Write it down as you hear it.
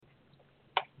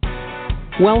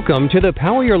Welcome to the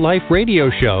Power Your Life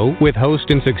radio show with host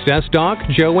and success doc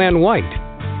Joanne White.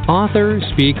 Author,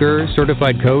 speaker,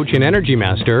 certified coach, and energy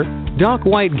master, Doc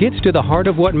White gets to the heart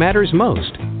of what matters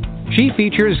most. She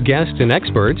features guests and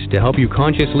experts to help you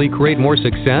consciously create more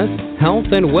success, health,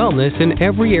 and wellness in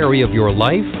every area of your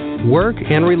life, work,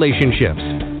 and relationships.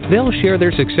 They'll share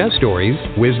their success stories,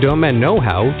 wisdom, and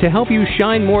know-how to help you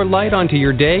shine more light onto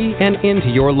your day and into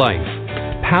your life.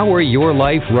 Power your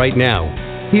life right now.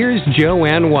 Here's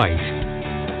Joanne White.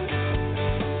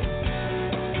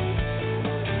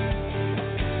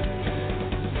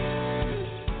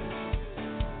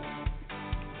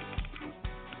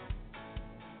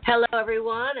 Hello,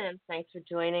 everyone, and thanks for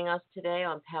joining us today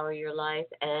on Power Your Life.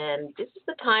 And this is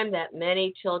the time that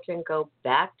many children go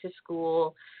back to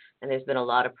school, and there's been a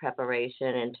lot of preparation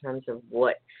in terms of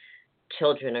what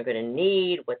children are going to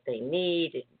need, what they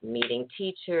need, meeting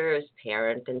teachers,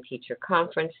 parent and teacher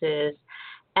conferences.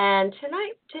 And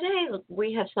today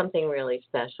we have something really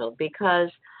special because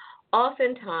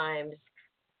oftentimes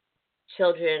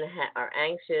children are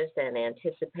anxious and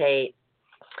anticipate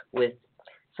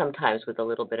sometimes with a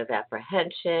little bit of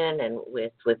apprehension and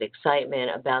with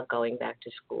excitement about going back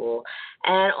to school.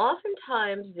 And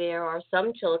oftentimes there are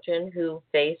some children who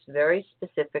face very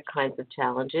specific kinds of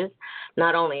challenges,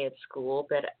 not only at school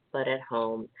but at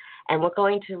home. And we're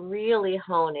going to really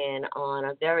hone in on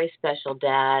a very special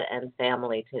dad and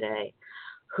family today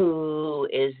who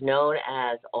is known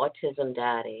as Autism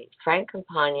Daddy. Frank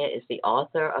Campagna is the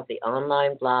author of the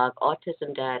online blog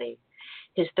Autism Daddy.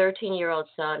 His 13-year-old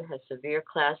son has severe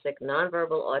classic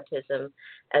nonverbal autism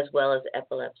as well as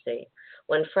epilepsy.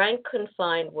 When Frank couldn't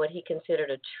find what he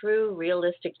considered a true,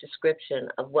 realistic description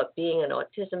of what being an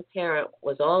autism parent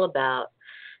was all about,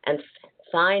 and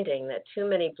finding that too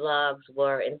many blogs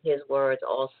were, in his words,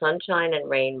 all sunshine and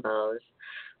rainbows,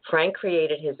 Frank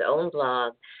created his own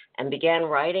blog and began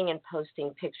writing and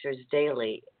posting pictures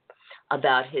daily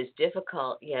about his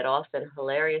difficult yet often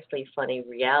hilariously funny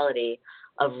reality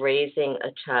of raising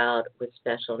a child with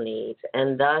special needs.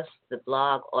 And thus the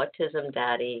blog Autism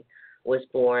Daddy was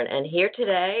born. And here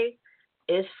today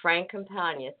is Frank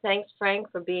Campagna. Thanks,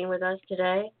 Frank, for being with us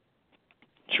today.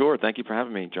 Sure. Thank you for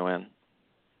having me, Joanne.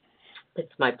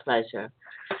 It's my pleasure.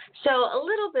 So a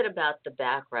little bit about the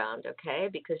background, okay?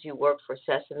 Because you worked for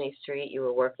Sesame Street. You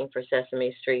were working for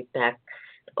Sesame Street back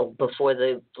before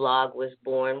the blog was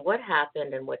born. What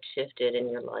happened and what shifted in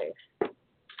your life?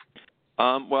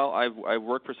 Well, I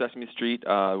worked for Sesame Street. It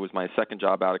was my second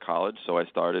job out of college, so I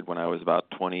started when I was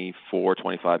about 24,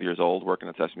 25 years old working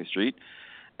at Sesame Street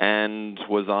and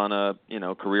was on a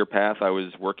career path. I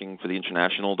was working for the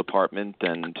international department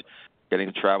and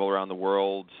getting to travel around the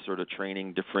world, sort of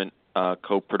training different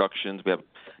co-productions. We have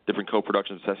different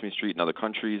co-productions of Sesame Street in other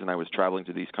countries, and I was traveling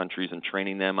to these countries and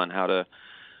training them on how to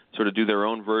sort of do their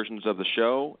own versions of the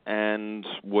show, and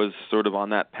was sort of on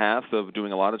that path of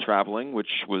doing a lot of traveling, which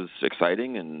was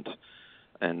exciting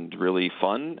and really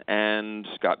fun, and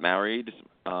got married,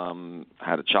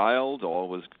 had a child, all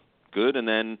was good, and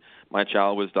then my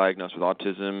child was diagnosed with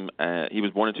autism. He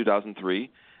was born in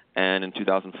 2003, and in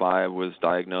 2005 was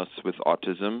diagnosed with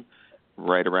autism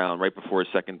right before his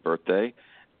second birthday,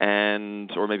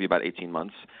 or maybe about 18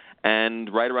 months.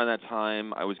 And right around that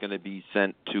time, I was going to be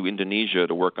sent to Indonesia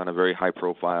to work on a very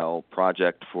high-profile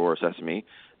project for Sesame.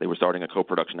 They were starting a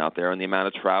co-production out there, and the amount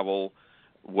of travel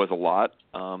was a lot.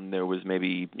 There was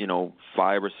maybe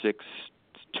 5 or 6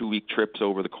 2-week trips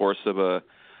over the course of a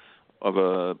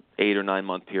 8 or 9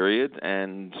 month period.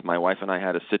 And my wife and I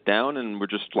had to sit down, and we're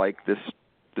just like, this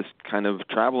kind of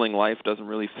traveling life doesn't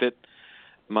really fit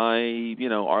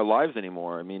our lives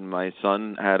anymore. I mean, my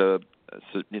son had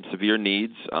severe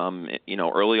needs.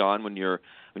 Early on when your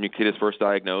kid is first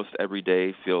diagnosed, every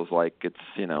day feels like it's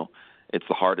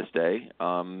the hardest day.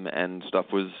 And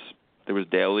there was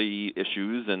daily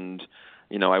issues, and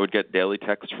I would get daily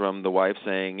texts from the wife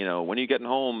saying, when are you getting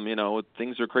home?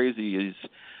 Things are crazy.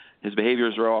 His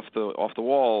behaviors are off the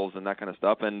walls and that kind of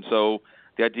stuff. And so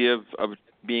the idea of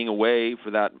being away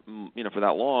for that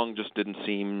long just didn't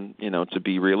seem to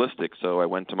be realistic. So I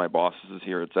went to my bosses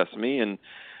here at Sesame and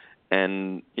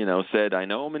said, I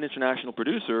know I'm an international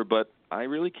producer, but I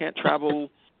really can't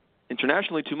travel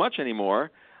internationally too much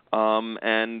anymore.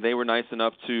 And they were nice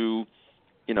enough to,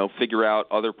 figure out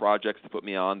other projects to put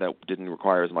me on that didn't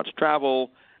require as much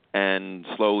travel and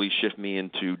slowly shift me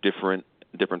into different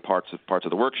parts of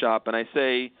the workshop. And I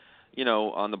say,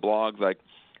 on the blog, like,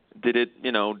 did it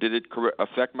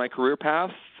affect my career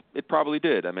path? It probably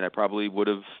did. I mean, I probably would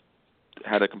have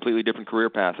had a completely different career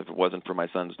path if it wasn't for my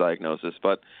son's diagnosis.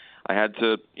 But I had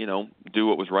to, do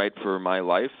what was right for my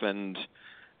life, and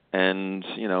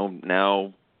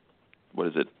now what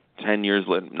is it, 9 years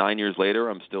later,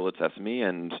 I'm still at Sesame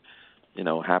and,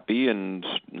 happy and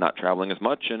not traveling as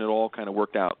much, and it all kind of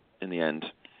worked out in the end.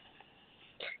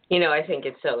 I think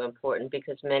it's so important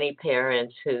because many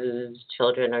parents whose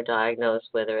children are diagnosed,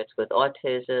 whether it's with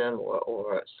autism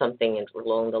or something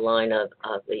along the line of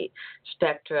the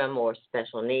spectrum or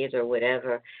special needs or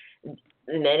whatever,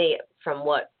 from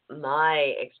what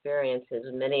my experience is,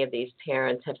 many of these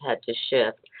parents have had to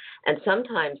shift. And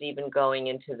sometimes even going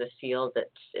into the field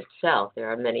itself,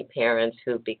 there are many parents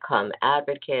who become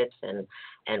advocates and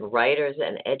writers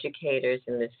and educators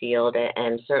in the field,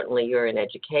 and certainly you're in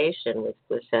education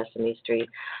with Sesame Street.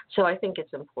 So I think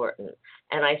it's important.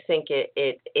 And I think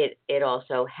it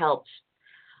also helps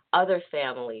other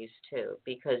families too,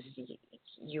 because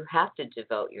you have to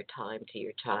devote your time to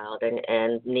your child,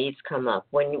 and needs come up.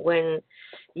 When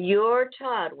your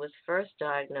child was first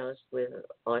diagnosed with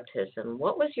autism,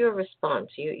 what was your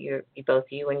response? Both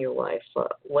you and your wife.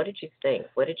 What did you think?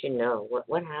 What did you know?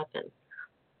 What happened?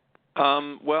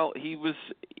 Well, he was.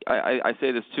 I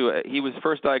say this too. He was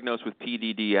first diagnosed with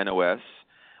PDD-NOS,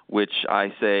 which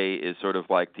I say is sort of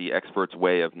like the expert's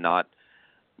way of not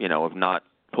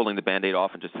pulling the Band-Aid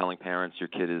off and just telling parents your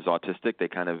kid is autistic. They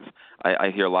kind of,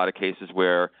 I hear a lot of cases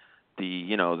where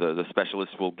the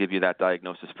specialist will give you that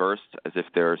diagnosis first, as if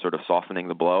they're sort of softening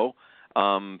the blow.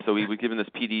 So he was given this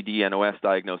PDD-NOS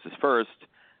diagnosis first,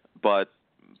 but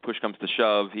push comes to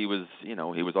shove, he was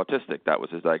autistic. That was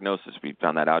his diagnosis. We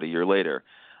found that out a year later.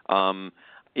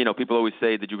 People always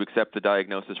say, did you accept the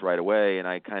diagnosis right away? And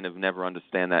I kind of never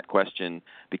understand that question,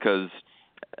 because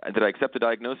did I accept the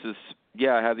diagnosis?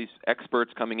 Yeah, I have these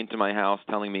experts coming into my house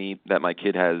telling me that my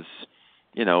kid has,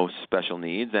 special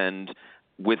needs, and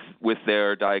with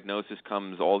their diagnosis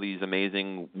comes all these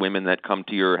amazing women that come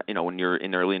to your, when you're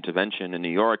in early intervention in New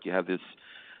York, you have this,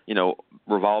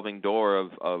 revolving door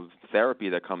of therapy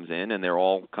that comes in, and they're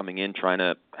all coming in trying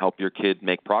to help your kid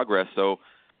make progress. So,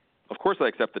 of course, I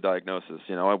accept the diagnosis.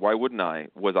 Why wouldn't I?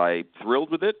 Was I thrilled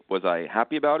with it? Was I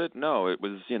happy about it? No, it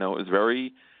was, it was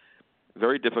very,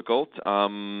 very difficult.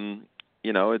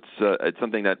 It's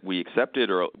something that we accepted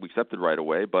right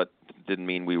away, but didn't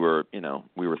mean we were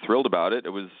thrilled about it.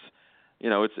 It was,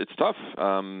 it's tough.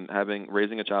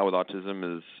 Raising a child with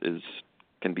autism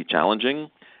can be challenging.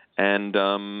 And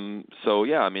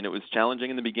it was challenging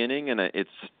in the beginning, and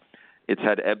it's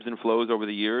had ebbs and flows over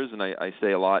the years. And I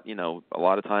say a lot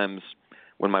of times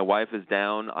when my wife is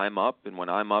down, I'm up, and when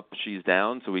I'm up, she's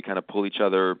down. So we kind of pull each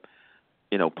other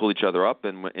up.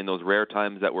 And in those rare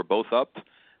times that we're both up,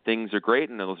 things are great.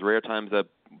 And in those rare times that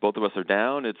both of us are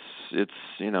down, it's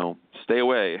stay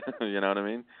away. You know what I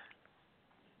mean?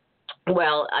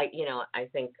 Well, I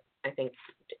think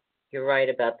you're right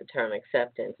about the term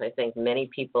acceptance. I think many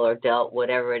people are dealt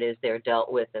whatever it is they're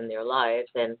dealt with in their lives,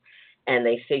 and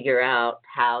they figure out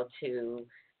how to.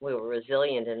 We were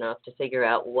resilient enough to figure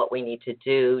out what we need to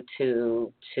do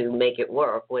to make it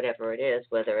work, whatever it is,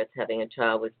 whether it's having a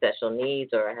child with special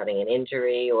needs or having an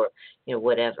injury or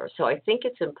whatever. So I think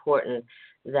it's important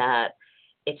that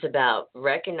it's about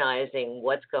recognizing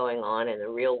what's going on in the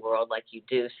real world, like you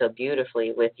do so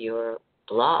beautifully with your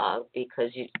blog,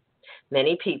 because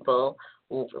many people,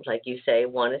 like you say,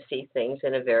 want to see things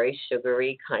in a very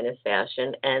sugary kind of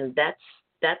fashion, and that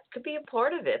could be a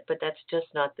part of it, but that's just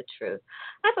not the truth.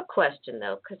 I have a question,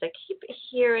 though, because I keep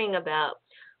hearing about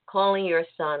calling your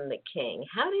son the king.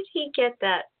 How did he get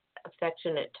that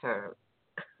affectionate term?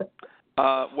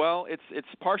 Well, it's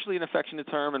partially an affectionate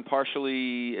term, and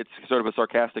partially it's sort of a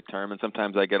sarcastic term, and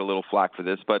sometimes I get a little flack for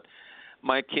this, but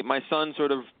my son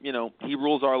sort of, he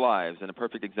rules our lives, and a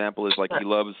perfect example is he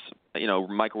loves,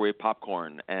 microwave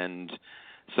popcorn. And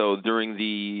so during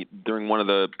one of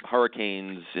the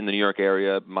hurricanes in the New York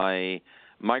area, my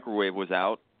microwave was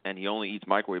out, and he only eats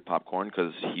microwave popcorn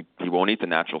because he won't eat the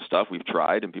natural stuff. We've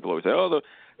tried, and people always say, our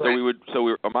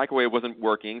microwave wasn't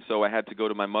working, so I had to go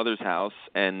to my mother's house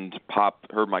and pop,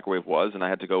 her microwave was, and I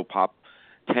had to go pop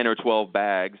 10 or 12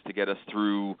 bags to get us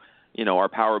through, our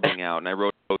power being out. And I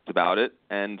wrote a post about it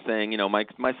and saying,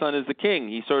 my son is the king.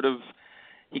 He sort of,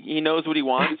 he knows what he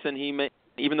wants, and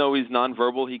even though he's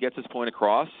nonverbal, he gets his point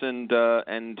across, and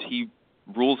he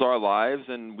rules our lives,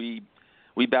 and we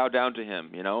bow down to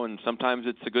him, and sometimes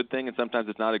it's a good thing and sometimes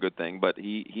it's not a good thing, but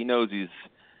he knows he's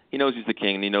the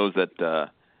king, and he knows that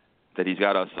he's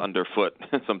got us underfoot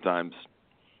sometimes.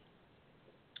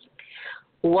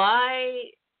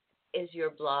 Why do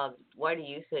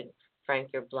you think, Frank,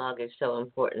 your blog is so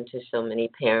important to so many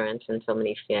parents and so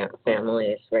many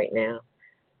families right now?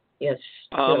 Yes,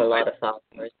 you have a lot of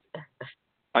followers.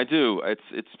 I do.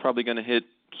 It's probably going to hit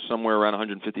somewhere around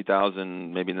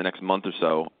 150,000 maybe in the next month or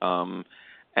so.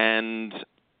 And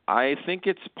I think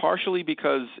it's partially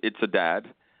because it's a dad.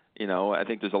 I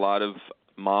think there's a lot of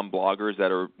mom bloggers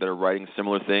that are writing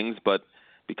similar things, but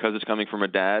because it's coming from a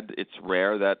dad, it's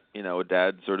rare that a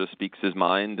dad sort of speaks his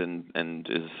mind and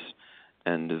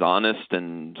is honest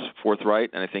and forthright,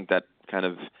 and I think that kind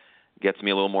of gets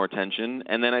me a little more attention.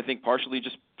 And then I think partially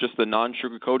just the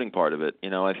non-sugarcoating part of it,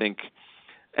 I think,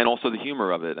 and also the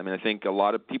humor of it. I mean, I think a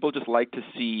lot of people just like to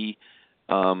see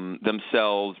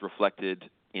themselves reflected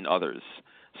in others.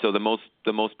 So the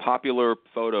most popular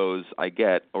photos I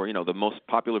get, or the most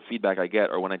popular feedback I get,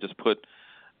 are when I just put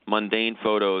mundane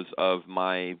photos of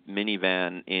my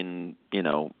minivan in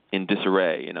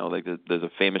disarray. Like there's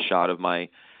a famous shot of my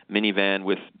minivan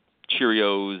with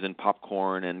Cheerios and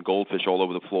popcorn and goldfish all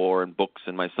over the floor and books,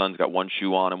 and my son's got one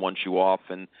shoe on and one shoe off,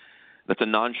 and that's a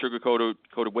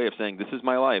non-sugar-coated way of saying this is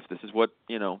my life. This is what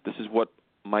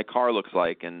my car looks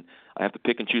like, and I have to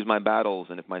pick and choose my battles.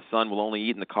 And if my son will only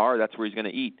eat in the car, that's where he's going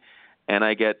to eat. And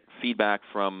I get feedback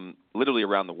from literally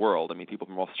around the world. I mean, people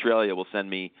from Australia will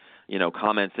send me,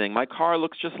 comments saying, my car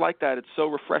looks just like that. It's so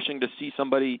refreshing to see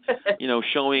somebody,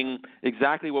 showing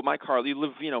exactly what my car, you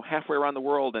live, halfway around the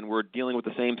world and we're dealing with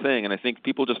the same thing. And I think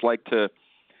people just like to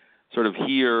sort of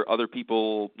hear other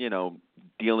people,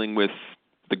 dealing with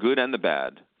the good and the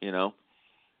bad,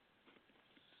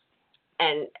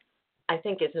 And I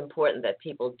think it's important that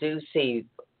people do see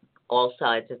all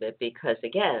sides of it, because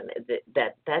again,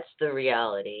 that's the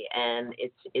reality, and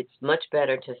it's much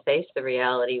better to face the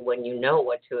reality when you know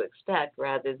what to expect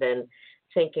rather than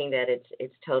thinking that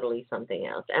it's totally something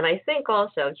else. And I think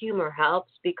also humor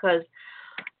helps, because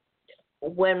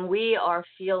when we are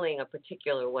feeling a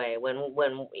particular way,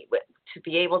 to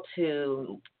be able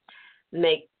to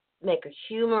make a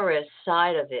humorous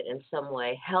side of it in some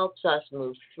way helps us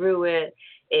move through it.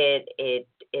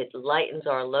 It lightens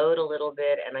our load a little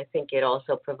bit, and I think it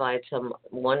also provides some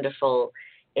wonderful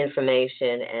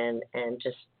information and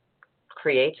just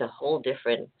creates a whole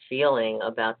different feeling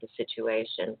about the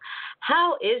situation.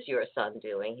 How is your son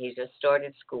doing? He just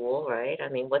started school, right? I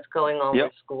mean, what's going on Yep.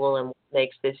 with school, and what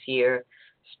makes this year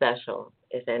special,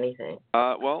 if anything?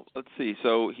 Well, let's see.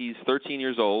 So he's 13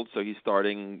 years old, so he's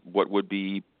starting what would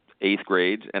be 8th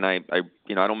grade, and I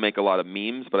don't make a lot of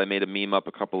memes, but I made a meme up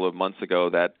a couple of months ago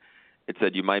that it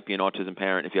said you might be an autism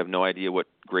parent if you have no idea what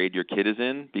grade your kid is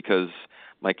in, because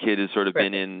my kid has sort of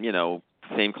been in,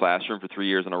 same classroom for 3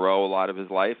 years in a row a lot of his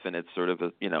life, and it's sort of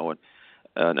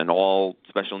an all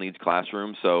special needs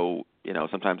classroom. So,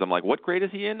 sometimes I'm like, what grade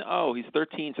is he in? Oh, he's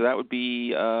 13, so that would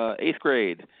be 8th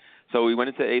grade. So we went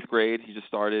into 8th grade. He just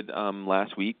started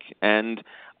last week, and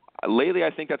lately,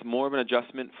 I think that's more of an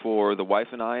adjustment for the wife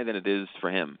and I than it is for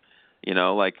him.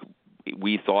 Like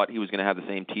we thought he was going to have the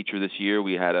same teacher this year.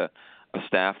 We had a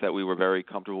staff that we were very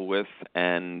comfortable with,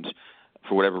 and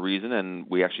for whatever reason, and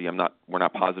we're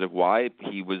not positive why,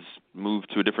 he was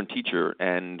moved to a different teacher,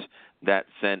 and that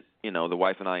sent the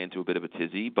wife and I into a bit of a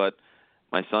tizzy. But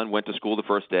my son went to school the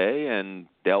first day and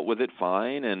dealt with it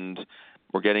fine, and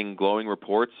we're getting glowing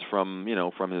reports from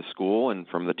his school and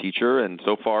from the teacher, and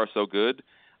so far so good.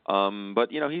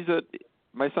 But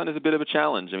my son is a bit of a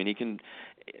challenge. I mean,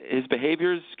 his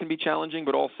behaviors can be challenging,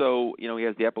 but also, he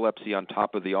has the epilepsy on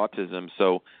top of the autism.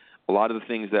 So a lot of the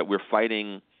things that we're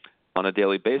fighting on a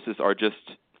daily basis are just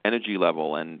energy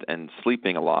level and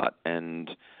sleeping a lot and,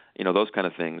 those kind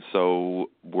of things. So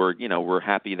we're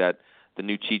happy that the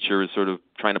new teacher is sort of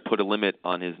trying to put a limit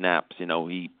on his naps.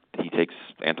 He takes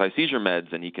anti-seizure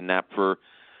meds, and he can nap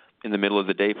in the middle of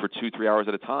the day for 2-3 hours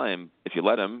at a time if you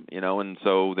let him, and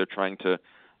so they're trying to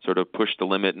sort of push the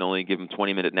limit and only give him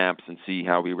 20-minute naps and see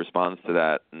how he responds to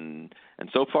that. And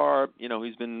so far,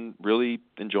 he's been really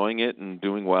enjoying it and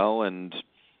doing well. And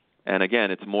again,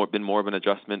 it's been more of an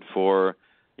adjustment for,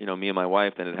 me and my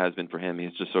wife than it has been for him. He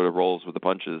just sort of rolls with the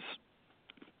punches.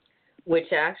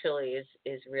 Which actually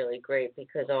is really great,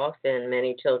 because often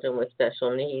many children with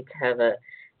special needs have a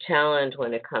challenge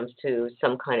when it comes to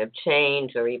some kind of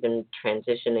change or even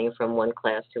transitioning from one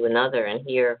class to another. And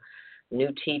here,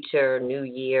 new teacher, new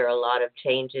year, a lot of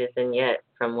changes, and yet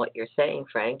from what you're saying,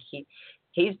 Frank,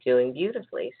 he's doing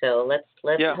beautifully. So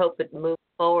let's hope it moves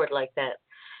forward like that.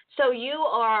 So you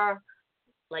are,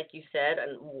 like you said,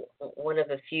 one of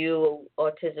the few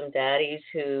autism daddies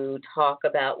who talk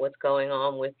about what's going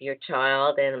on with your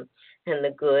child and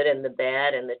the good and the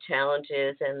bad and the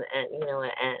challenges and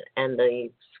the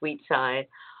sweet side.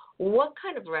 What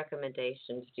kind of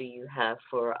recommendations do you have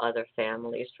for other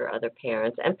families, for other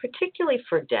parents, and particularly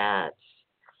for dads?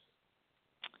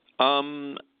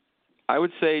 I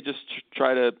would say just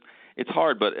try to. It's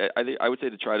hard, but I would say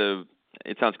to try to.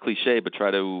 It sounds cliche, but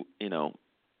try to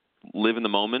live in the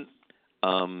moment.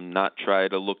 not try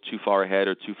to look too far ahead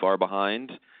or too far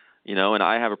behind, and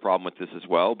I have a problem with this as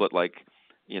well, but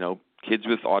kids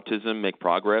with autism make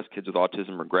progress, kids with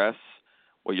autism regress.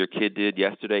 What your kid did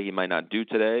yesterday, he might not do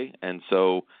today, and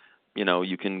so,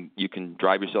 you can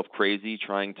drive yourself crazy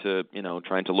trying to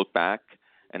look back,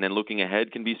 and then looking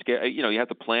ahead can be scary. You have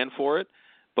to plan for it,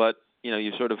 but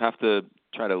you sort of have to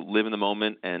try to live in the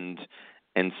moment and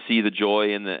see the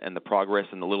joy and the progress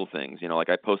in the little things. Like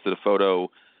I posted a photo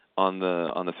on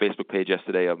the Facebook page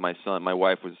yesterday of my son. My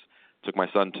wife took my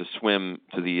son to swim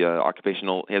to the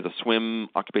he has a swim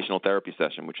occupational therapy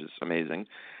session, which is amazing,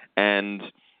 and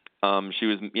she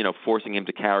was forcing him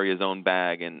to carry his own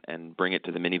bag and bring it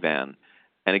to the minivan.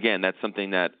 And again, that's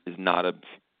something that is not a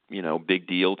big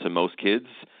deal to most kids.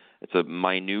 It's a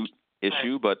minute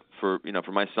issue, but for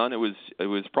my son, it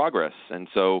was progress. And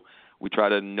so we try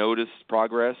to notice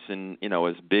progress, and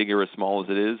as big or as small as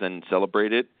it is, and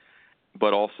celebrate it,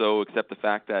 but also accept the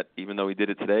fact that even though he did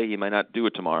it today, he might not do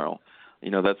it tomorrow.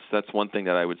 That's one thing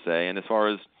that I would say. And as far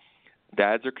as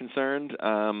dads are concerned,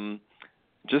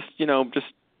 just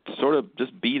sort of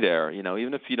just be there.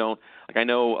 Even if you don't, I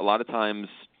know a lot of times,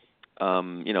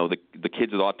 the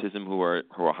kids with autism who are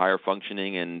higher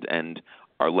functioning and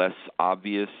are less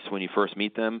obvious when you first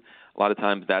meet them. A lot of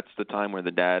times that's the time where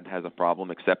the dad has a problem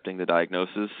accepting the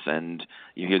diagnosis, and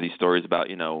you hear these stories about,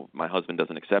 my husband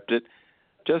doesn't accept it.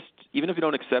 Just, even if you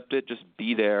don't accept it, just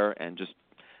be there and just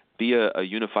be a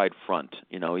unified front.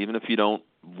 Even if you don't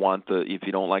if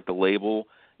you don't like the label,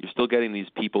 you're still getting these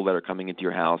people that are coming into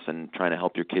your house and trying to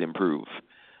help your kid improve.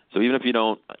 So even if you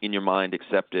don't, in your mind,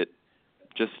 accept it,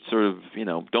 just sort of,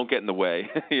 don't get in the way.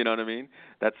 You know what I mean?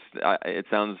 It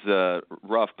sounds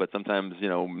rough, but sometimes,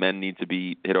 men need to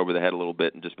be hit over the head a little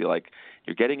bit and just be like,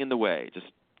 you're getting in the way. Just,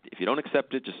 if you don't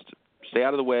accept it, just stay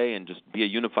out of the way and just be a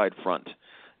unified front,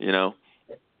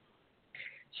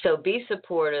 So be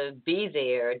supportive, be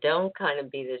there. Don't kind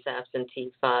of be this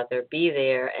absentee father. Be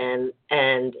there,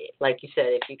 and like you said,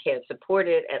 if you can't support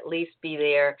it, at least be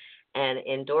there and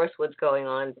endorse what's going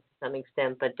on to some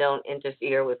extent, but don't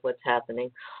interfere with what's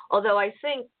happening. Although I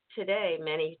think today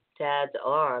many dads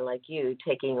are, like you,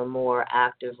 taking a more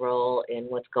active role in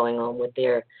what's going on with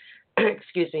their,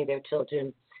 their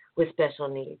children with special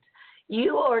needs.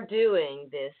 You are doing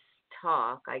this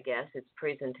talk, I guess, it's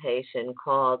presentation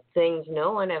called Things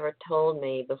No One Ever Told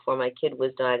Me Before My Kid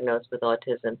Was Diagnosed with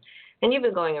Autism. And you've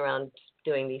been going around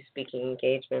doing these speaking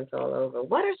engagements all over.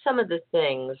 What are some of the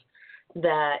things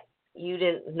that you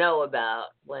didn't know about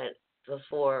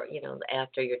before,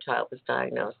 after your child was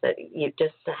diagnosed, that you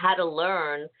just had to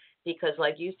learn because,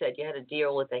 like you said, you had to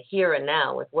deal with the here and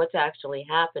now, with what's actually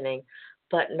happening,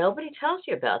 but nobody tells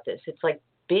you about this. It's like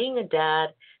being a dad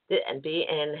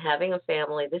and having a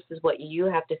family. This is what you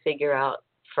have to figure out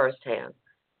firsthand.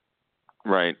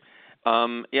 Right.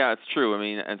 Yeah, it's true. I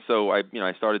mean, and so I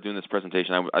started doing this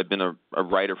presentation. I've been a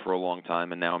writer for a long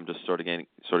time, and now I'm just sort of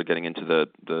getting into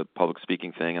the public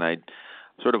speaking thing. And I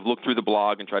sort of looked through the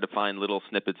blog and tried to find little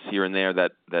snippets here and there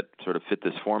that sort of fit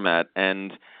this format.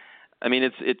 And I mean,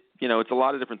 it's a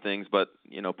lot of different things, but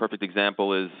perfect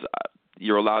example is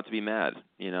you're allowed to be mad.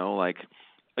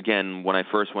 Again, when I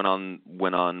first went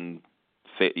on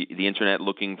the internet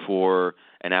looking for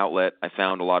an outlet, I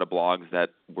found a lot of blogs that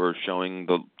were showing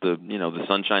the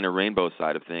sunshine or rainbow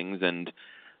side of things. And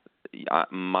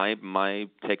my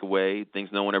takeaway, things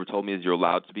no one ever told me, is you're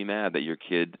allowed to be mad that your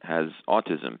kid has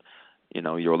autism.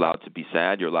 You're allowed to be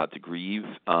sad. You're allowed to grieve.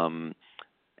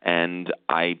 And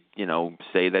I,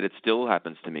 say that it still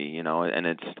happens to me. And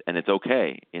it's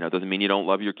okay. It doesn't mean you don't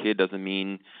love your kid. Doesn't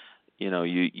mean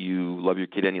you love your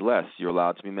kid any less. You're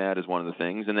allowed to be mad is one of the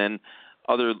things. And then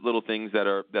other little things that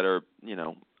are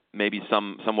maybe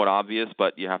somewhat obvious,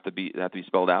 but they have to be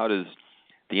spelled out, is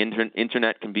the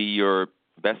internet can be your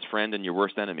best friend and your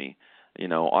worst enemy.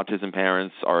 Autism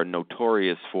parents are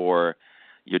notorious for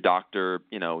your doctor,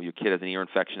 your kid has an ear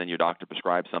infection and your doctor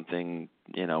prescribes something,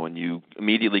 and you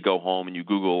immediately go home and you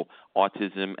Google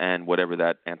autism and whatever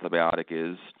that antibiotic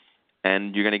is,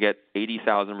 and you're going to get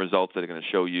 80,000 results that are going to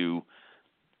show you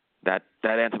that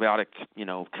antibiotic,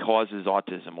 causes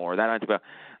autism, or that antibiotic,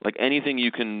 like anything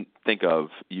you can think of,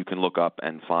 you can look up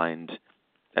and find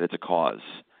that it's a cause.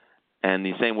 And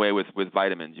the same way with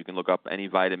vitamins, you can look up any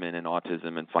vitamin in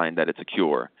autism and find that it's a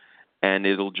cure, and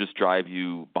it'll just drive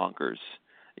you bonkers.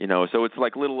 So it's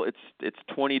like it's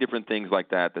 20 different things like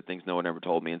that things no one ever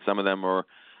told me, and some of them are,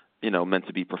 meant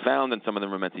to be profound, and some of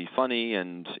them are meant to be funny,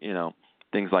 and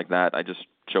things like that. I just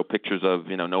show pictures of,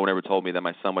 no one ever told me that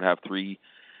my son would have three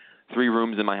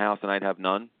rooms in my house and I'd have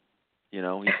none. He's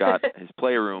got his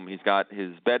playroom, he's got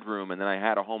his bedroom, and then I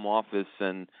had a home office,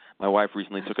 and my wife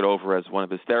recently took it over as one of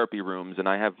his therapy rooms, and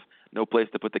I have no place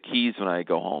to put the keys when I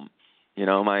go home.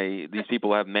 These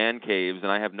people have man caves,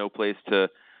 and I have no place to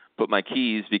put my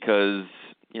keys because,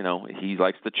 he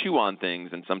likes to chew on things,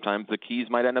 and sometimes the keys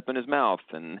might end up in his mouth,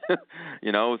 and,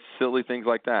 silly things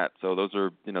like that. So those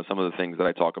are, some of the things that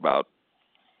I talk about.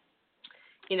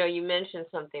 You mentioned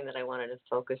something that I wanted to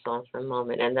focus on for a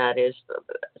moment, and that is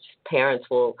parents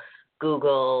will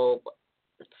Google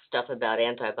stuff about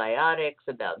antibiotics,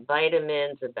 about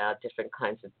vitamins, about different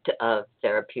kinds of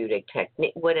therapeutic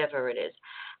technique, whatever it is.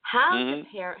 How can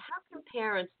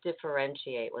parents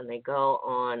differentiate when they go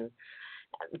on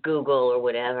Google or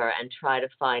whatever and try to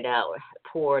find out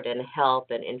support and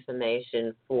help and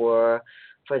information for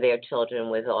their children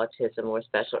with autism or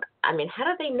special? I mean, how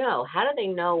do they know? How do they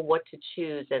know what to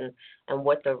choose and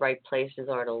what the right places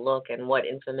are to look and what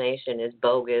information is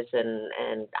bogus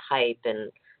and hype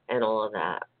and all of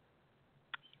that?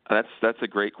 That's a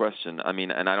great question. I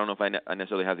mean, and I don't know if I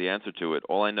necessarily have the answer to it.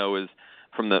 All I know is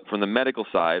from the medical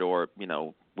side, or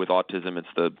with autism, it's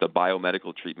the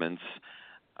biomedical treatments.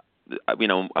 We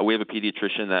have a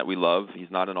pediatrician that we love.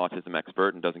 He's not an autism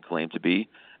expert and doesn't claim to be.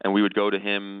 And we would go to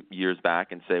him years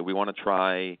back and say, we want to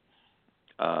try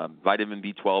vitamin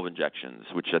B12 injections,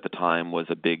 which at the time was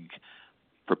a big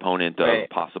proponent of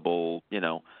possible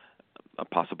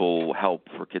help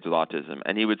for kids with autism.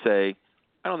 And he would say,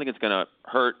 I don't think it's going to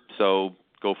hurt, so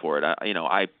go for it.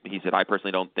 He said, I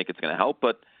personally don't think it's going to help,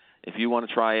 but if you want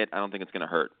to try it, I don't think it's going to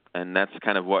hurt. And that's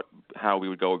kind of how we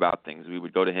would go about things. We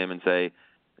would go to him and say,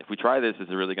 if we try this, is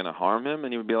it really going to harm him?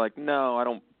 And he would be like, no, I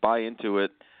don't buy into it,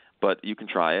 but you can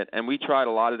try it. And we tried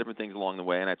a lot of different things along the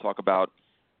way, and I talk about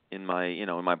in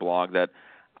my blog that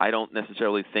I don't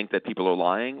necessarily think that people are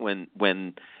lying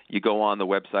when you go on the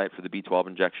website for the B12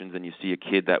 injections and you see a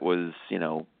kid that was,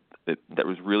 that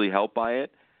was really helped by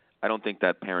it. I don't think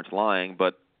that parent's lying,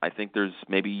 but I think there's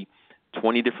maybe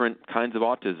 20 different kinds of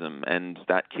autism, and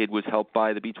that kid was helped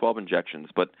by the B12 injections,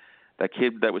 but that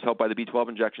kid that was helped by the B12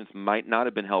 injections might not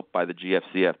have been helped by the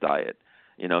GFCF diet.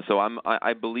 So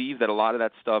I believe that a lot of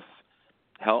that stuff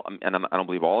help, and I don't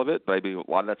believe all of it, but I believe a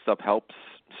lot of that stuff helps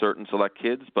certain select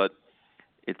kids, but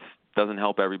it doesn't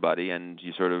help everybody, and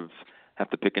you sort of have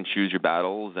to pick and choose your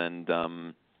battles and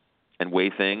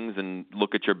weigh things and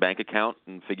look at your bank account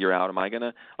and figure out, am I going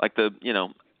to,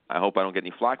 I hope I don't get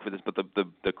any flack for this, but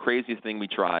the craziest thing we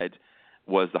tried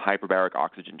was the hyperbaric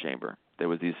oxygen chamber. There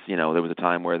was there was a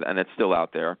time where, and it's still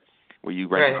out there, where you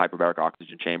rent a hyperbaric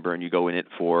oxygen chamber and you go in it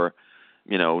for,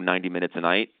 90 minutes a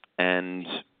night. And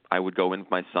I would go in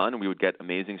with my son and we would get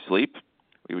amazing sleep.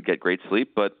 We would get great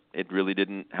sleep, but it really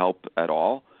didn't help at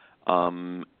all.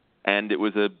 And it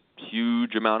was a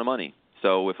huge amount of money.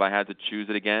 So if I had to choose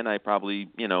it again, I probably,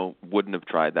 wouldn't have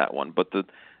tried that one. But the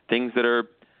things that are,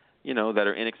 that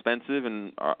are inexpensive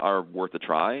and are worth a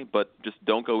try, but just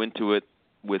don't go into it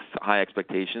with high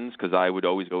expectations, because I would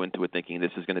always go into it thinking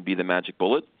this is going to be the magic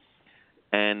bullet.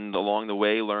 And along the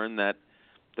way, learn that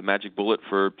the magic bullet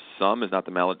for some is not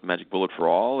the magic bullet for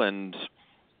all. And,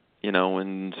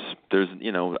 and there's,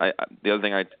 the other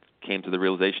thing I came to the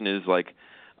realization is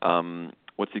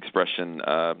what's the expression?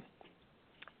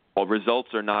 Well,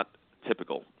 results are not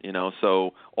typical,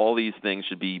 so all these things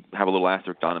should have a little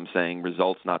asterisk on them saying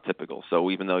results not typical.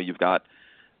 So even though you've got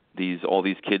all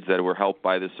these kids that were helped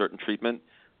by this certain treatment,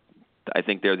 I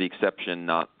think they're the exception,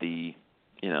 not the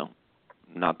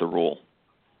rule.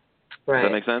 Right. Does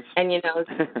that make sense? And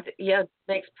yeah, it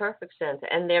makes perfect sense.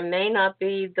 And there may not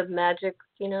be the magic,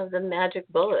 the magic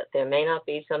bullet. There may not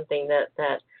be something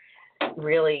that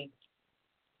really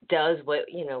does what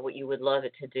you would love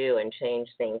it to do and change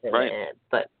things in the end.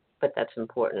 But that's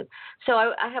important. So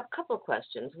I have a couple of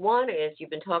questions. One is, you've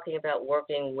been talking about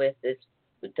working with this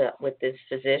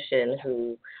physician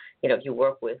who you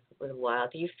work with a while.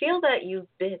 Do you feel that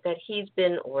he's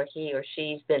been, or he or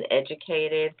she's been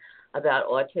educated about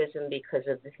autism because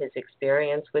of his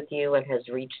experience with you and has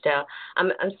reached out?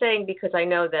 I'm saying because I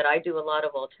know that I do a lot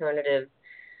of alternative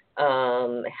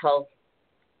health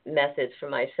methods for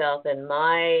myself, and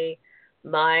my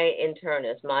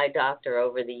internist, my doctor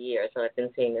over the years, so I've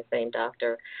been seeing the same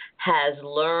doctor, has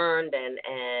learned and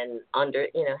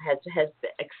has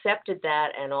accepted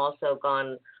that, and also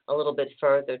gone a little bit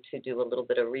further to do a little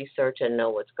bit of research and know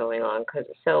what's going on.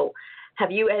 So have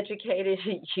you educated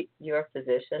your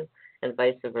physician and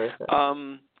vice versa?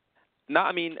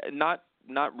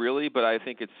 Not really, but I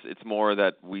think it's more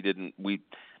that we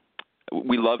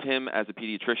love him as a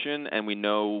pediatrician, and we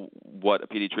know what a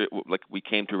pediatrician, we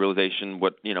came to a realization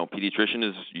what, pediatrician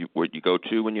is, what you go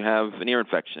to when you have an ear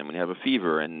infection, when you have a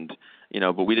fever, and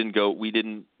but we didn't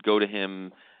go to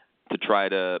him to try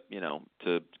to,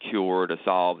 to cure, to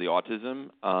solve the autism.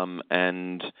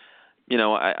 And,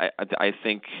 I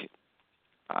think,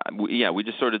 we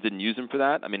just sort of didn't use him for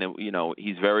that. I mean,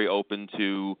 he's very open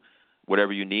to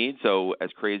whatever you need. So as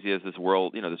crazy as this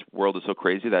world is so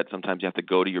crazy that sometimes you have to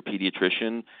go to your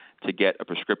pediatrician to get a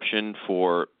prescription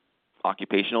for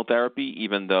occupational therapy,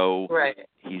 even though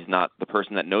he's not the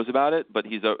person that knows about it. But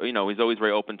he's always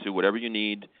very open to whatever you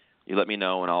need. You let me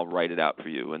know and I'll write it out for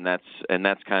you. And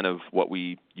that's kind of what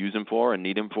we use him for and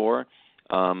need him for.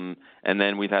 And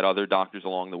then we've had other doctors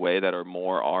along the way that are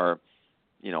more our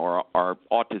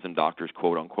autism doctors,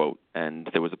 quote unquote. And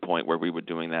there was a point where we were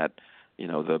doing that,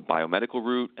 the biomedical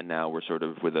route, and now we're sort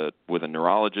of with a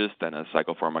neurologist and a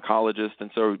psychopharmacologist.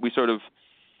 And so we sort of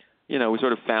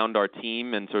found our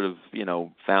team and sort of,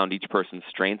 found each person's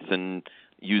strengths and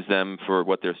used them for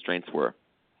what their strengths were.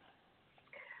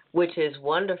 Which is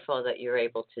wonderful that you're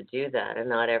able to do that, and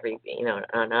not every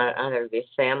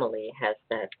family has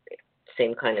that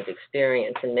same kind of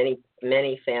experience. And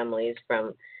many families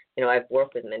I've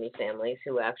worked with many families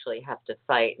who actually have to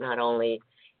fight not only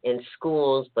in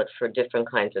schools, but for different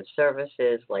kinds of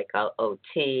services like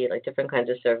OT, like different kinds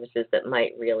of services that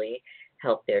might really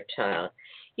help their child.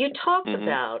 You talked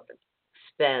about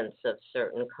expense of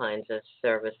certain kinds of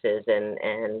services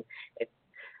and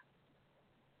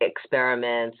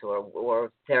experiments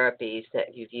or therapies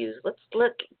that you've used.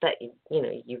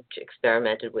 You've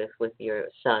experimented with your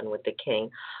son, with the King.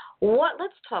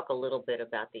 Let's talk a little bit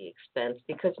about the expense,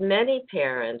 because many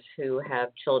parents who have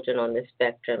children on the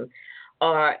spectrum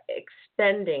are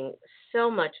expending so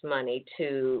much money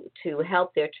to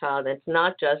help their child. It's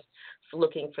not just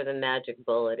looking for the magic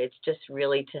bullet. It's just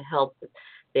really to help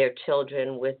their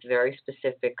children with very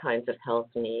specific kinds of health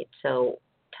needs. So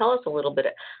tell us a little bit.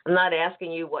 I'm not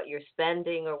asking you what you're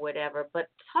spending or whatever, but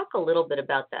talk a little bit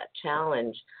about that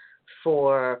challenge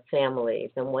for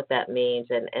families and what that means,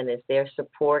 and is there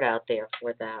support out there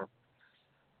for that?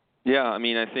 Yeah, I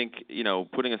mean, I think,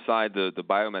 putting aside the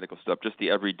biomedical stuff, just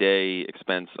the everyday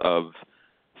expense of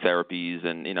therapies,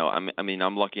 and,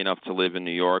 I'm lucky enough to live in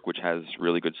New York, which has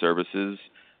really good services,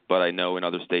 but I know in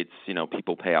other states,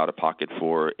 people pay out of pocket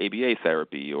for ABA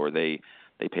therapy, or they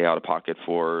pay out of pocket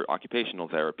for occupational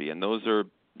therapy, and those are,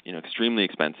 extremely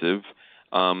expensive.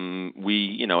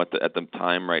 We, at the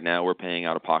time right now, we're paying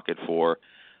out of pocket for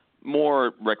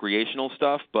more recreational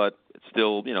stuff, but it's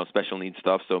still, special needs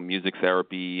stuff. So music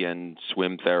therapy and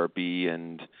swim therapy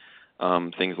and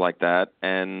things like that.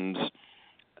 And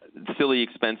silly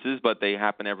expenses, but they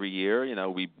happen every year.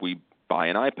 We buy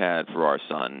an iPad for our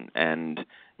son, and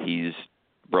he's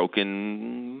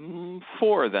broken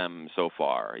 4 of them so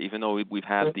far. Even though we've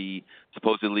had the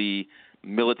supposedly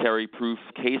military-proof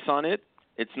case on it,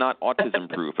 it's not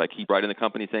autism-proof. I keep writing the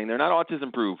company saying they're not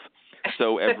autism-proof.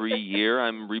 So every year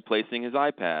I'm replacing his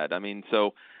iPad. I mean,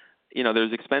 so,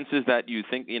 there's expenses that you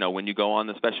think, when you go on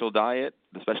the special diets,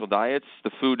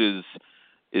 the food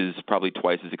is probably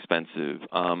twice as expensive.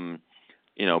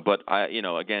 But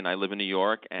again, I live in New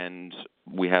York, and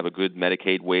we have a good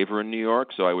Medicaid waiver in New York,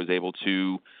 so I was able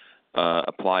to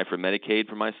apply for Medicaid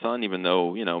for my son, even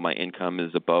though, my income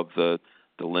is above the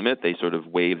limit. They sort of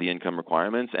waive the income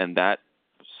requirements, and that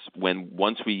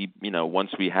once we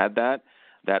had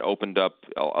that opened up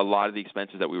a lot of the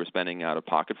expenses that we were spending out of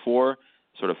pocket for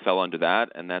sort of fell under that,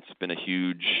 and that's been a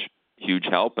huge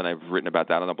help, and I've written about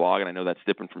that on the blog, and I know that's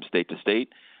different from state to state,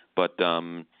 but,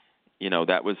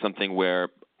 that was something where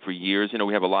for years,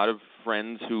 we have a lot of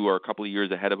friends who are a couple of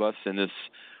years ahead of us in this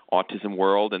autism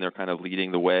world, and they're kind of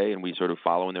leading the way, and we sort of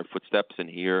follow in their footsteps, and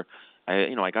here,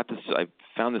 I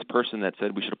found this person that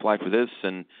said we should apply for this,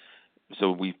 and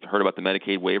so we heard about the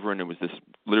Medicaid waiver, and it was this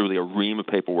literally a ream of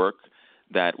paperwork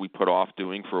that we put off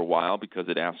doing for a while because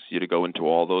it asks you to go into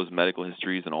all those medical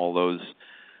histories and all those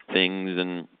things.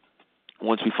 And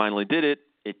once we finally did it,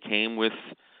 it came with,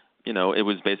 it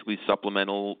was basically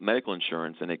supplemental medical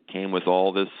insurance, and it came with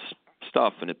all this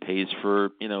stuff, and it pays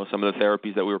for, some of the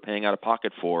therapies that we were paying out of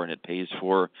pocket for, and it pays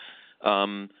for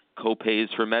co-pays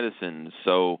for medicines.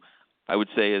 So I would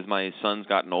say as my son's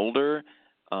gotten older,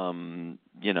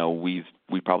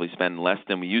 we probably spend less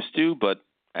than we used to, but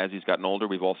as he's gotten older,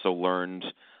 we've also learned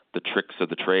the tricks of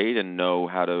the trade and know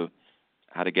how to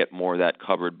get more of that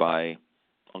covered by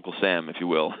Uncle Sam, if you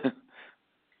will.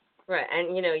 Right,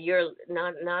 and you're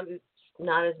not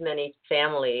as many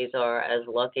families are as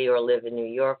lucky or live in New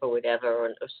York or whatever,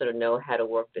 or sort of know how to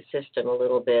work the system a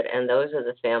little bit, and those are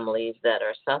the families that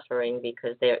are suffering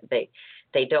because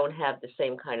they don't have the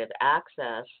same kind of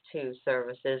access to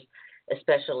services,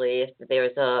 especially if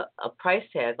there's a price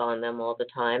tag on them all the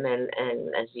time. And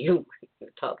as you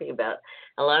talking about,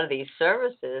 a lot of these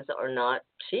services are not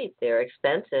cheap. They're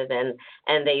expensive,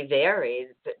 and they vary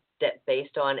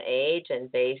based on age and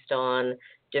based on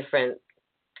different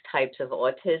types of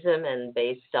autism and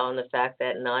based on the fact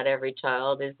that not every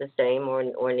child is the same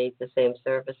or needs the same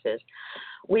services.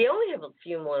 We only have a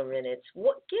few more minutes.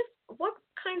 What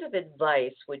kind of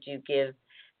advice would you give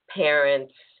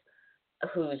parents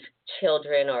whose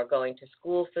children are going to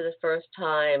school for the first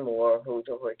time or who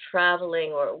are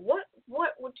traveling, or what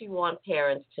would you want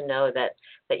parents to know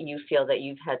that you feel that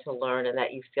you've had to learn and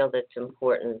that you feel that's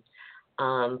important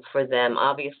for them?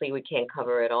 Obviously, we can't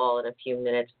cover it all in a few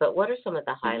minutes, but what are some of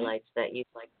the highlights that you'd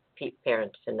like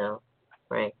parents to know,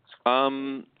 right?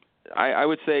 I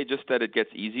would say just that it gets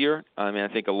easier. I mean,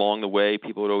 I think along the way,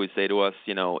 people would always say to us,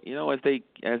 as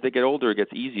they get older, it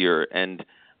gets easier. And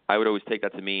I would always take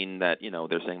that to mean that,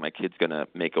 they're saying my kid's going to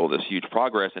make all this huge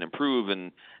progress and improve,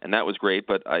 and that was great.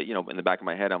 But, in the back of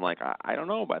my head, I'm like, I don't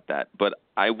know about that. But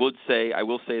I will say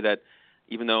that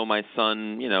even though my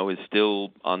son, is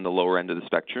still on the lower end of the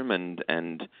spectrum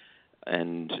and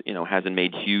hasn't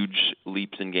made huge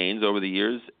leaps and gains over the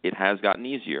years, it has gotten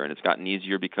easier. And it's gotten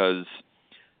easier because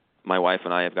my wife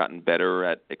and I have gotten better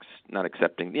at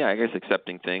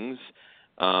accepting things.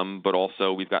 But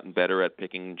also we've gotten better at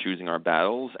picking and choosing our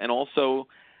battles. And also,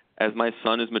 as my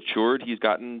son has matured, he's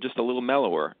gotten just a little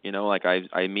mellower.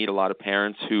 I meet a lot of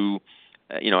parents who,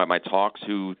 at my talks,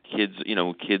 who kids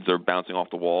are bouncing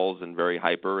off the walls and very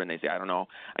hyper, and they say, I don't know,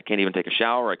 I can't even take a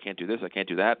shower, I can't do this, I can't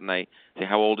do that. And I say,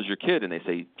 how old is your kid? And they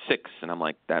say 6. And I'm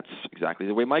like, that's exactly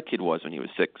the way my kid was when he was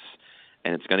 6.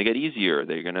 And it's going to get easier.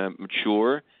 They're going to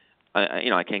mature.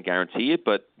 I can't guarantee it,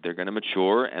 but they're going to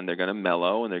mature and they're going to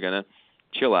mellow and they're going to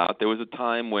chill out. There was a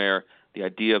time where the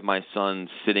idea of my son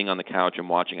sitting on the couch and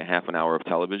watching a half an hour of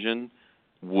television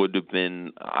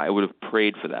I would have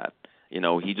prayed for that.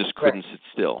 He just couldn't sit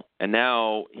still. And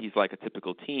now he's like a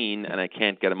typical teen, and I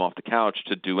can't get him off the couch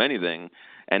to do anything.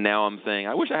 And now I'm saying,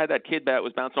 I wish I had that kid that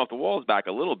was bouncing off the walls back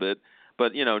a little bit.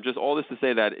 But, just all this to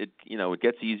say that it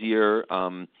gets easier.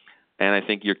 And I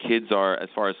think your kids are, as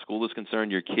far as school is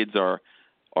concerned, your kids are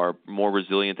more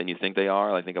resilient than you think they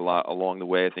are. I think a lot along the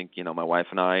way, I think, my wife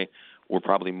and I were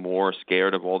probably more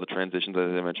scared of all the transitions, as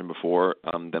I mentioned before,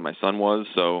 than my son was.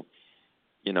 So,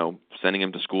 sending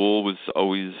him to school was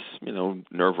always,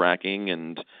 nerve-wracking,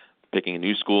 and picking a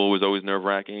new school was always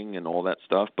nerve-wracking and all that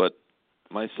stuff. But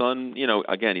my son,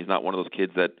 again, he's not one of those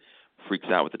kids that freaks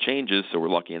out with the changes, so we're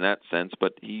lucky in that sense.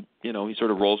 But he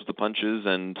sort of rolls with the punches,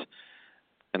 and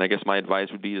I guess my advice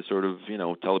would be to sort of,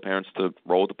 tell the parents to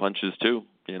roll with the punches too,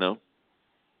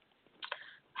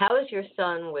 How is your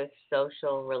son with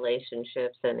social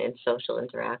relationships and in social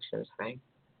interactions, Frank?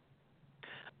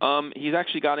 He's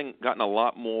actually gotten a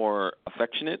lot more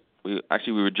affectionate. We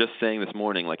were just saying this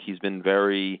morning, like, he's been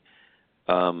very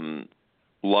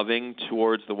loving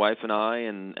towards the wife and I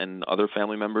and other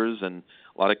family members, and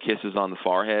a lot of kisses on the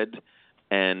forehead,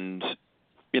 and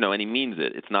and he means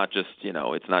it. It's not just he's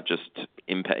not just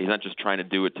trying to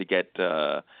do it to get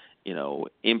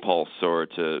impulse or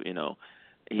to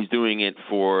he's doing it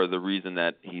for the reason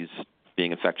that he's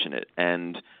being affectionate.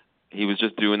 And he was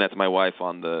just doing that to my wife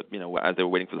on the, as they were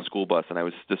waiting for the school bus. And I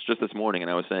was just this morning,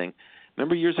 and I was saying,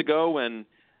 remember years ago when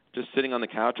just sitting on the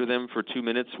couch with him for 2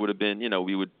 minutes would have been,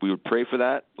 we would pray for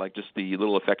that, like just the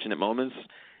little affectionate moments.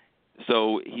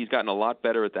 So he's gotten a lot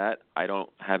better at that. I don't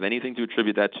have anything to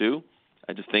attribute that to.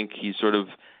 I just think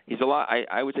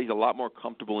I would say he's a lot more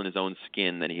comfortable in his own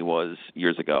skin than he was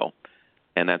years ago.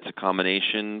 And that's a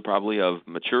combination probably of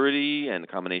maturity and a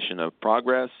combination of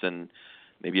progress and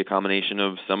maybe a combination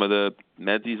of some of the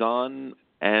meds he's on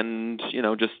and,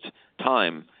 just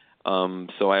time.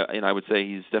 So I would say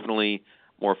he's definitely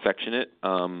more affectionate.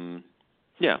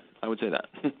 Yeah, I would say that.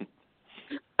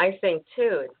 I think,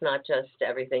 too, it's not just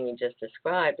everything you just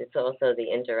described. It's also the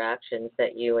interactions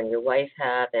that you and your wife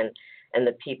have and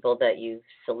the people that you've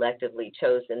selectively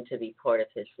chosen to be part of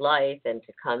his life and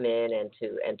to come in and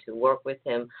to work with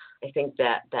him. I think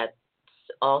that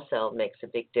also makes a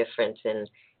big difference in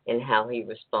how he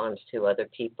responds to other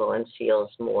people and feels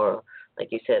more, like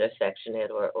you said,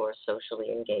 affectionate or socially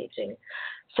engaging.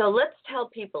 So let's tell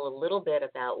people a little bit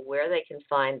about where they can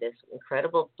find this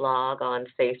incredible blog on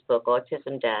Facebook,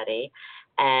 Autism Daddy,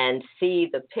 and see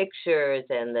the pictures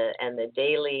and the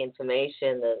daily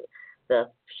information, the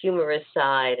humorous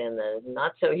side and the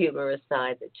not so humorous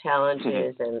side, the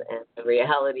challenges and the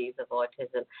realities of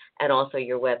autism, and also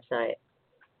your website.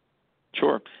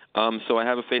 Sure. So I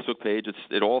have a Facebook page.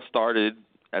 It all started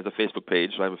as a Facebook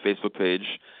page. So I have a Facebook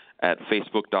page at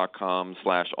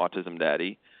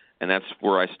facebook.com/autismdaddy. And that's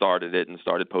where I started it and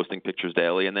started posting pictures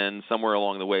daily. And then somewhere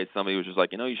along the way, somebody was just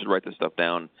like, you should write this stuff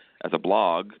down as a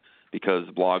blog, because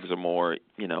blogs are more,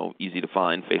 easy to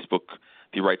find. Facebook,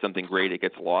 if you write something great, it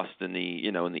gets lost in the,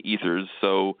 in the ethers.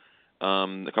 So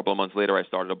a couple of months later, I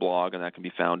started a blog, and that can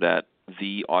be found at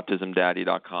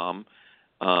theautismdaddy.com.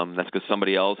 That's because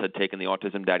somebody else had taken the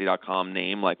autismdaddy.com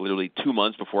name like literally 2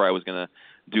 months before I was going to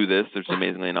do this, which is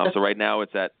amazingly enough. So right now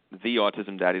it's at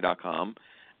theautismdaddy.com,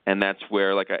 and that's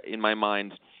where, in my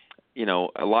mind,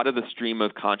 a lot of the stream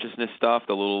of consciousness stuff,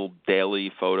 the little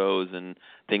daily photos and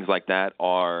things like that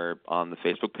are on the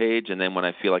Facebook page. And then when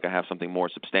I feel like I have something more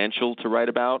substantial to write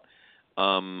about,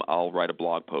 I'll write a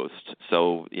blog post.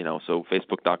 So, so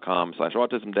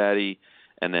facebook.com/autismdaddy,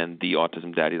 and then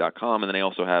theautismdaddy.com. And then I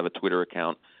also have a Twitter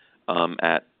account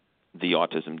at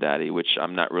theautismdaddy, which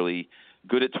I'm not really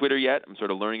good at Twitter yet. I'm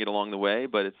sort of learning it along the way,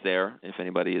 but it's there if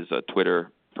anybody is a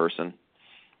Twitter person.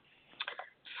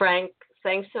 Frank,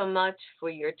 thanks so much for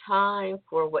your time,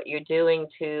 for what you're doing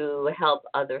to help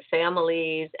other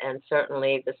families, and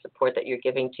certainly the support that you're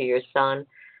giving to your son,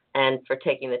 and for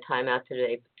taking the time out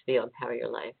today to be on Power Your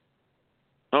Life.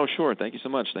 Oh, sure. Thank you so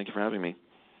much. Thank you for having me.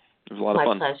 It was a lot of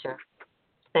fun. My pleasure.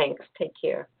 Thanks. Take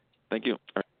care. Thank you. All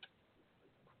right.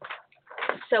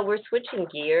 So we're switching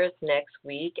gears next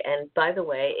week. And by the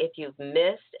way, if you've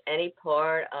missed any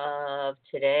part of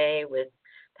today with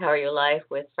Power Your Life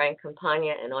with Frank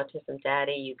Campagna and Autism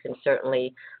Daddy, you can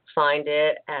certainly find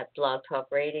it at Blog Talk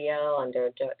Radio under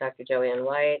Dr. Joanne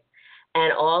White.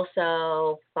 And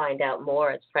also find out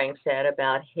more, as Frank said,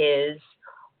 about his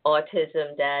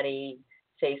Autism Daddy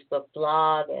Facebook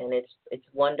blog, and it's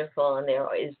wonderful, and there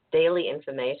is daily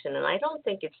information. And I don't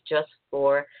think it's just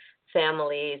for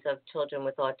families of children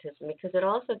with autism, because it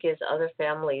also gives other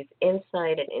families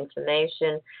insight and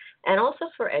information, and also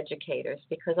for educators,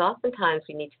 because oftentimes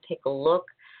we need to take a look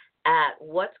at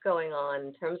what's going on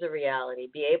in terms of reality,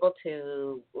 be able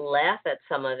to laugh at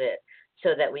some of it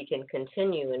so that we can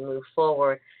continue and move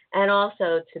forward, and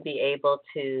also to be able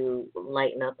to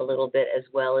lighten up a little bit as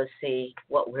well as see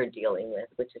what we're dealing with,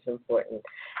 which is important.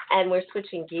 And we're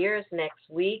switching gears next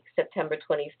week, September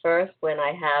 21st, when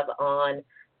I have on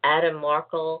Adam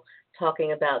Markle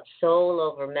talking about soul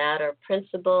over matter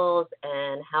principles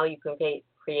and how you can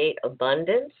create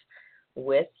abundance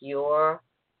with your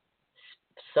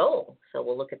soul. So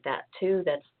we'll look at that too.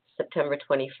 That's September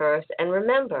 21st. And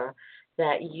remember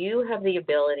that you have the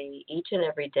ability each and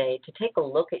every day to take a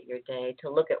look at your day, to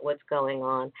look at what's going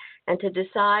on, and to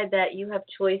decide that you have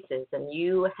choices and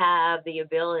you have the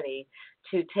ability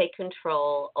to take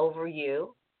control over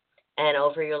you and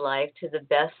over your life to the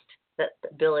best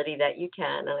ability that you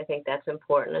can. And I think that's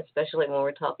important, especially when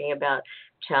we're talking about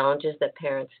challenges that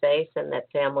parents face and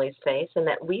that families face and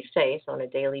that we face on a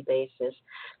daily basis.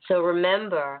 So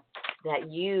remember that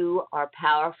you are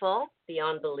powerful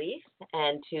beyond belief,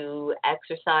 and to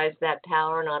exercise that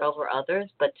power not over others,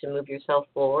 but to move yourself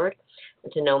forward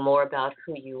and to know more about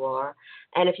who you are.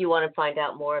 And if you want to find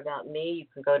out more about me, you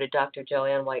can go to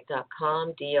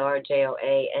drjoannewhite.com,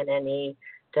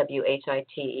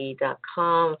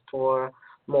 drjoannewhite.com for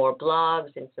more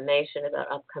blogs, information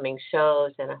about upcoming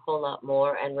shows, and a whole lot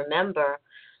more. And remember,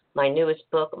 my newest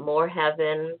book, More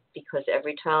Heaven, Because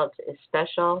Every Child is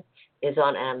Special, is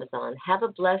on Amazon. Have a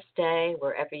blessed day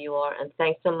wherever you are, and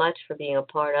thanks so much for being a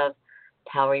part of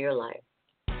Power Your Life.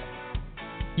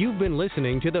 You've been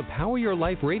listening to the Power Your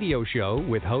Life radio show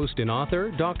with host and author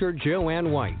Dr.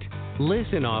 Joanne White.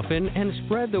 Listen often and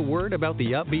spread the word about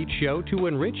the upbeat show to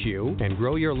enrich you and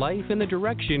grow your life in the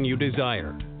direction you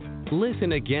desire.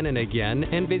 Listen again and again,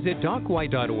 and visit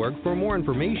docwhite.org for more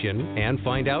information and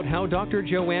find out how Dr.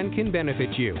 Joanne can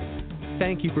benefit you.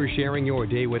 Thank you for sharing your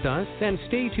day with us, and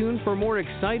stay tuned for more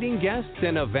exciting guests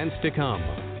and events to come.